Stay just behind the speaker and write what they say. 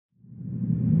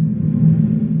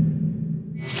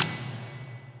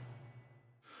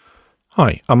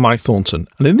Hi, I'm Mike Thornton,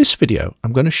 and in this video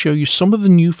I'm going to show you some of the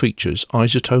new features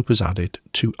iZotope has added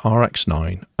to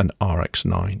RX9 and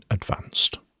RX9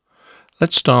 Advanced.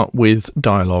 Let's start with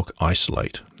Dialog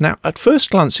Isolate. Now, at first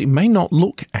glance it may not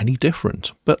look any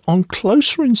different, but on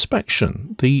closer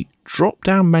inspection the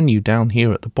drop-down menu down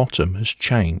here at the bottom has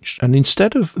changed, and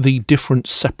instead of the different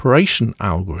separation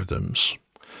algorithms,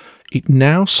 it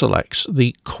now selects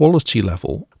the quality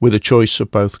level with a choice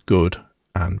of both good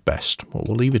and best. Well,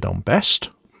 we'll leave it on best.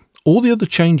 All the other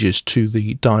changes to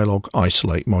the Dialog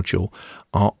Isolate module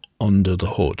are under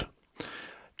the hood.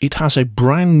 It has a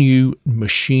brand new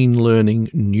machine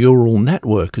learning neural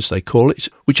network, as they call it,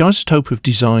 which iZotope have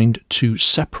designed to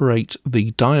separate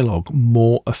the dialogue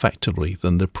more effectively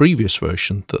than the previous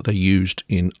version that they used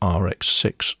in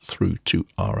RX6 through to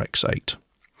RX8.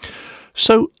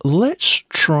 So let's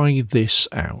try this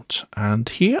out, and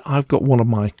here I've got one of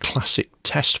my classic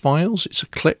test files. It's a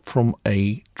clip from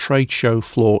a trade show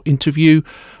floor interview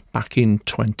back in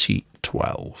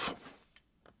 2012.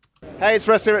 Hey, it's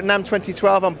Russ here at NAMM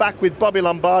 2012. I'm back with Bobby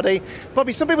Lombardi.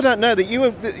 Bobby, some people don't know that you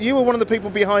were one of the people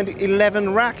behind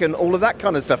 11 Rack and all of that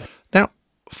kind of stuff. Now,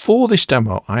 for this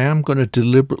demo, I am going to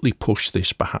deliberately push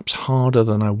this perhaps harder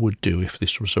than I would do if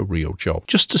this was a real job,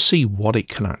 just to see what it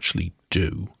can actually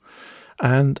do.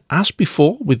 And as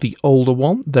before with the older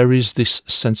one, there is this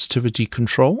sensitivity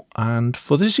control, and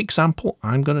for this example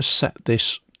I'm going to set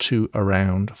this to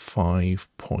around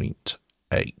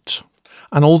 5.8.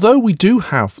 And although we do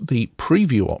have the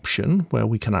preview option where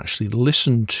we can actually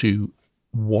listen to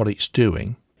what it's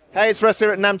doing. Hey, it's Russ here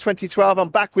at NAMM 2012. I'm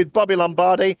back with Bobby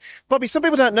Lombardi. Bobby, some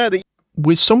people don't know that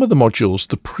with some of the modules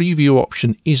the preview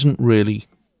option isn't really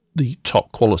the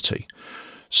top quality.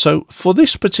 So for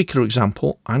this particular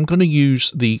example, I'm going to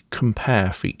use the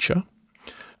compare feature,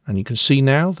 and you can see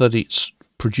now that it's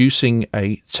producing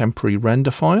a temporary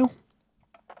render file,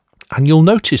 and you'll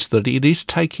notice that it is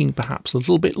taking perhaps a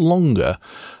little bit longer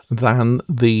than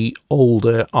the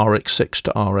older RX6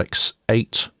 to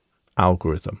RX8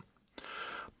 algorithm.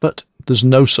 But there's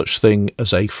no such thing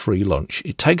as a free lunch.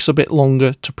 It takes a bit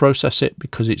longer to process it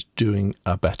because it's doing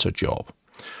a better job.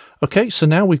 Okay, so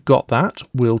now we've got that,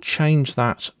 we'll change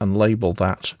that and label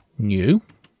that new,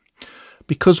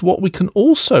 because what we can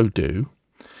also do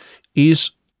is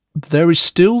there is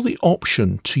still the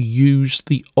option to use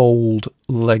the old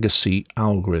legacy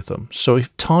algorithm. So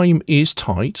if time is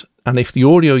tight and if the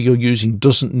audio you're using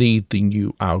doesn't need the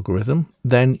new algorithm,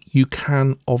 then you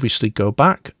can obviously go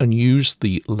back and use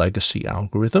the legacy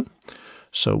algorithm.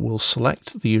 So we'll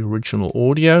select the original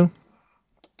audio,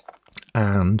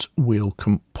 and we'll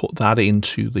put that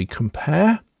into the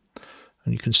compare,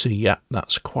 and you can see, yeah,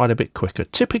 that's quite a bit quicker.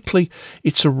 Typically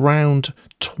it's around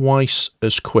twice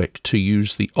as quick to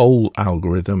use the old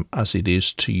algorithm as it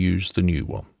is to use the new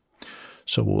one.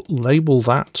 So we'll label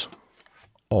that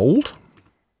old,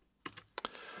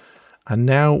 and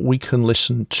now we can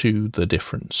listen to the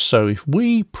difference. So if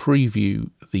we preview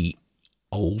the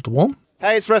old one.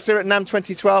 Hey, it's Russ here at NAMM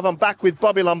 2012. I'm back with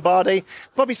Bobby Lombardi.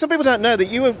 Bobby, some people don't know that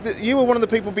you were one of the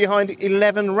people behind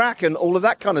 11 Rack and all of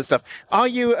that kind of stuff. Are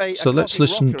you a So let's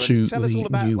listen to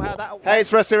the new one. Hey,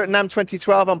 it's Russ here at NAMM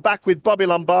 2012. I'm back with Bobby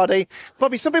Lombardi.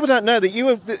 Bobby, some people don't know that you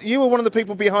were one of the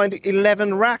people behind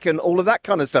 11 Rack and all of that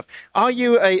kind of stuff. Are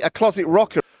you a closet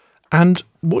rocker? And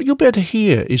what you'll be able to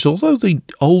hear is, although the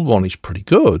old one is pretty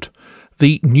good,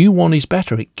 the new one is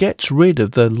better. It gets rid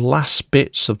of the last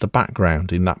bits of the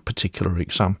background in that particular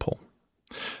example.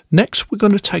 Next, we're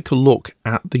going to take a look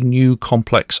at the new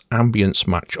complex Ambience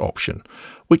Match option,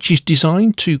 which is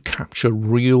designed to capture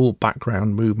real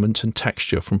background movement and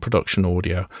texture from production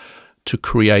audio to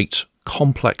create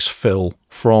complex fill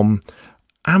from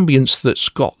ambience that's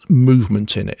got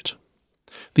movement in it.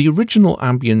 The original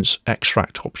ambience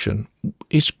extract option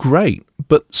is great,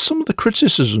 but some of the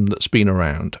criticism that's been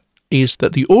around is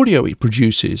that the audio it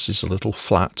produces is a little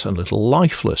flat and a little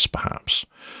lifeless perhaps.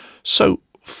 So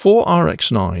for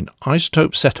RX9,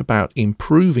 iZotope set about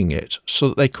improving it so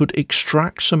that they could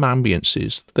extract some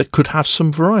ambiences that could have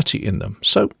some variety in them.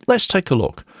 So let's take a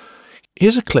look.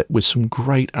 Here's a clip with some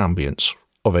great ambience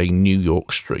of a New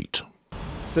York street.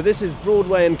 So this is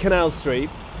Broadway and Canal Street,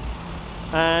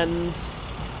 and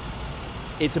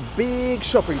it's a big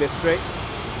shopping district.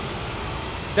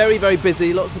 Very, very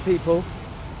busy, lots of people.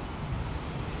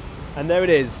 And there it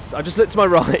is. I just looked to my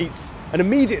right, and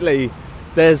immediately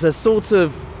there's a sort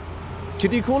of,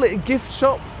 could you call it a gift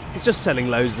shop? It's just selling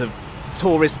loads of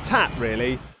tourist tat,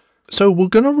 really. So we're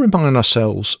going to remind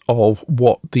ourselves of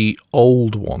what the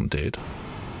old one did.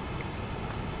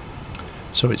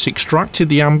 So it's extracted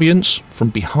the ambience from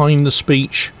behind the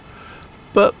speech,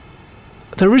 but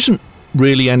there isn't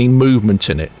really any movement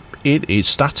in it. it is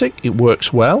static, it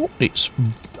works well, it's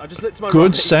I just looked to my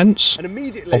good right, sense and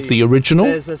immediately of the original,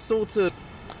 there's a sort of...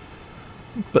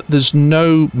 but there's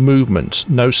no movement,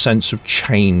 no sense of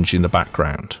change in the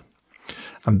background.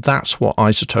 And that's what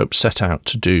iZotope set out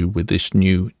to do with this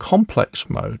new complex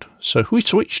mode. So if we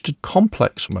switch to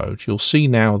complex mode, you'll see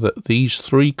now that these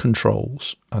three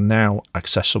controls are now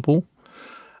accessible.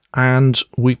 And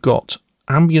we've got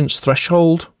ambience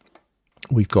threshold,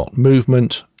 we've got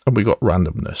movement, and we've got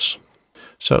randomness.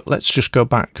 So let's just go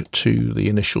back to the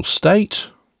initial state.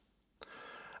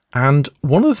 And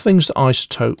one of the things that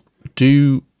iZotope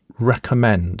do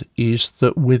recommend is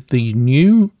that with the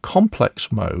new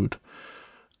complex mode,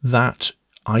 that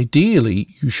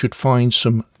ideally you should find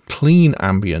some clean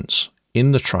ambience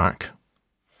in the track,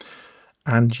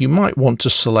 and you might want to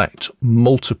select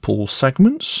multiple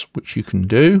segments, which you can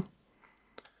do,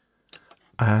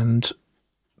 and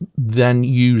then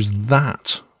use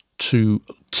that to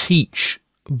teach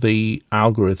the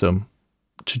algorithm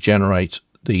to generate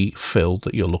the fill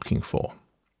that you're looking for.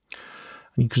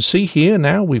 And you can see here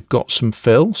now we've got some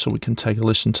fill, so we can take a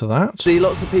listen to that. See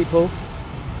lots of people.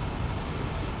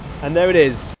 And there it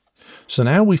is. So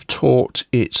now we've taught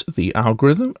it the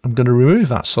algorithm. I'm going to remove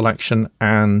that selection,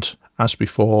 and as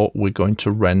before, we're going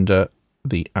to render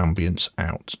the ambience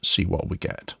out, see what we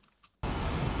get.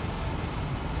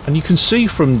 And you can see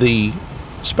from the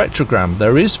spectrogram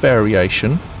there is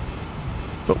variation,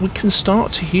 but we can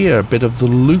start to hear a bit of the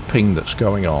looping that's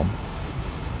going on.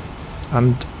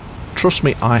 And trust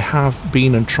me, I have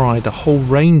been and tried a whole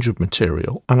range of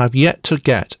material, and I've yet to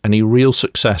get any real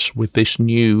success with this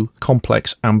new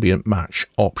complex ambient match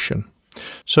option.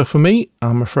 So for me,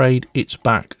 I'm afraid it's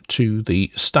back to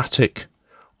the static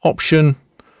option,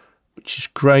 which is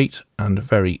great and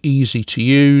very easy to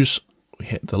use. We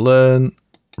hit the learn,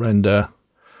 render,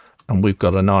 and we've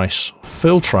got a nice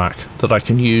fill track that I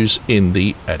can use in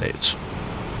the edit.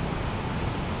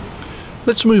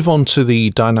 Let's move on to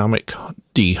the dynamic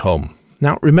dehum.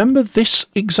 Now remember this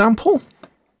example?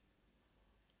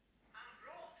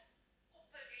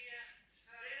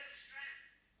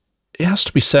 It has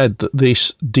to be said that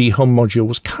this dehum module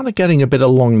was kind of getting a bit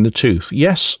long in the tooth.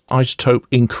 Yes, iZotope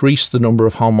increased the number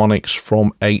of harmonics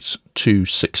from 8 to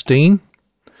 16,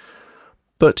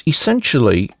 but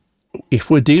essentially,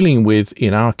 if we're dealing with,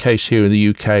 in our case here in the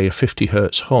UK, a 50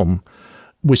 Hz hum,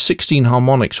 with 16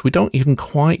 harmonics, we don't even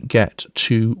quite get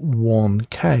to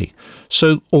 1K.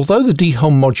 So although the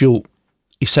dehum module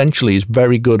essentially is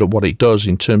very good at what it does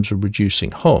in terms of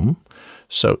reducing hum,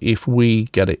 so if we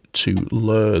get it to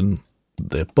learn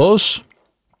the buzz,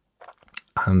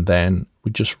 and then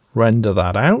we just render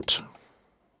that out,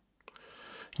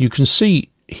 you can see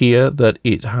here that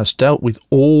it has dealt with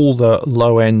all the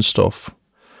low end stuff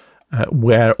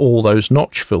where all those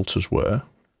notch filters were.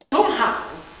 Somehow,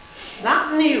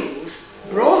 that news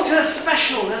brought her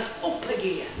specialness up a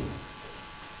gear,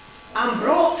 and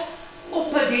brought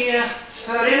up a gear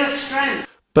her inner strength.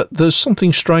 But there's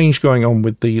something strange going on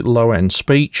with the low end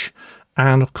speech,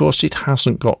 and of course it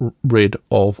hasn't got rid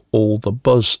of all the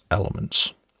buzz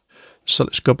elements. So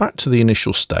let's go back to the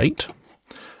initial state,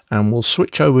 and we'll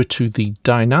switch over to the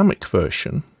dynamic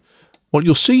version. What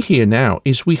you'll see here now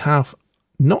is we have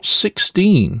not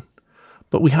 16,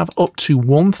 but we have up to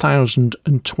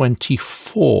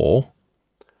 1024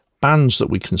 bands that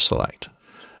we can select.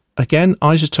 Again,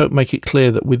 iZotope make it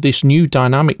clear that with this new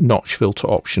dynamic notch filter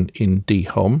option in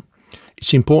dehum,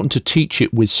 it's important to teach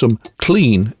it with some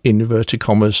clean, in inverted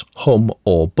commas, hum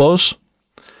or buzz.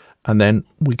 And then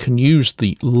we can use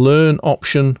the learn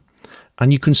option,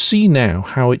 and you can see now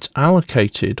how it's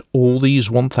allocated all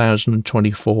these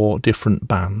 1024 different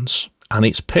bands. And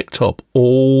it's picked up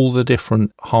all the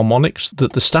different harmonics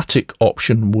that the static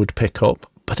option would pick up,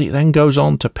 but it then goes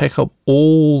on to pick up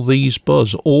all these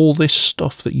buzz, all this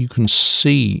stuff that you can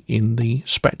see in the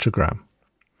spectrogram.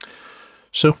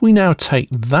 So if we now take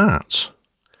that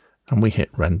and we hit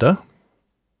render,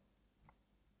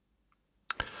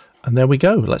 and there we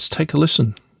go. Let's take a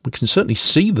listen. We can certainly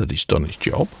see that it's done its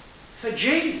job. For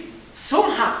Jean,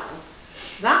 somehow,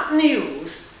 that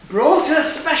news brought her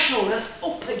specialness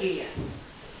up a gear,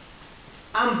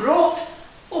 and brought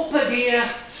up a gear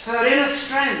her inner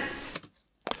strength.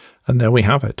 And there we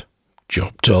have it.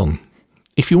 Job done.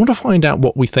 If you want to find out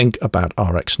what we think about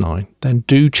RX9, then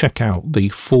do check out the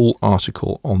full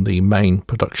article on the main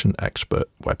Production Expert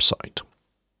website.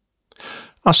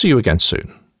 I'll see you again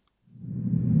soon.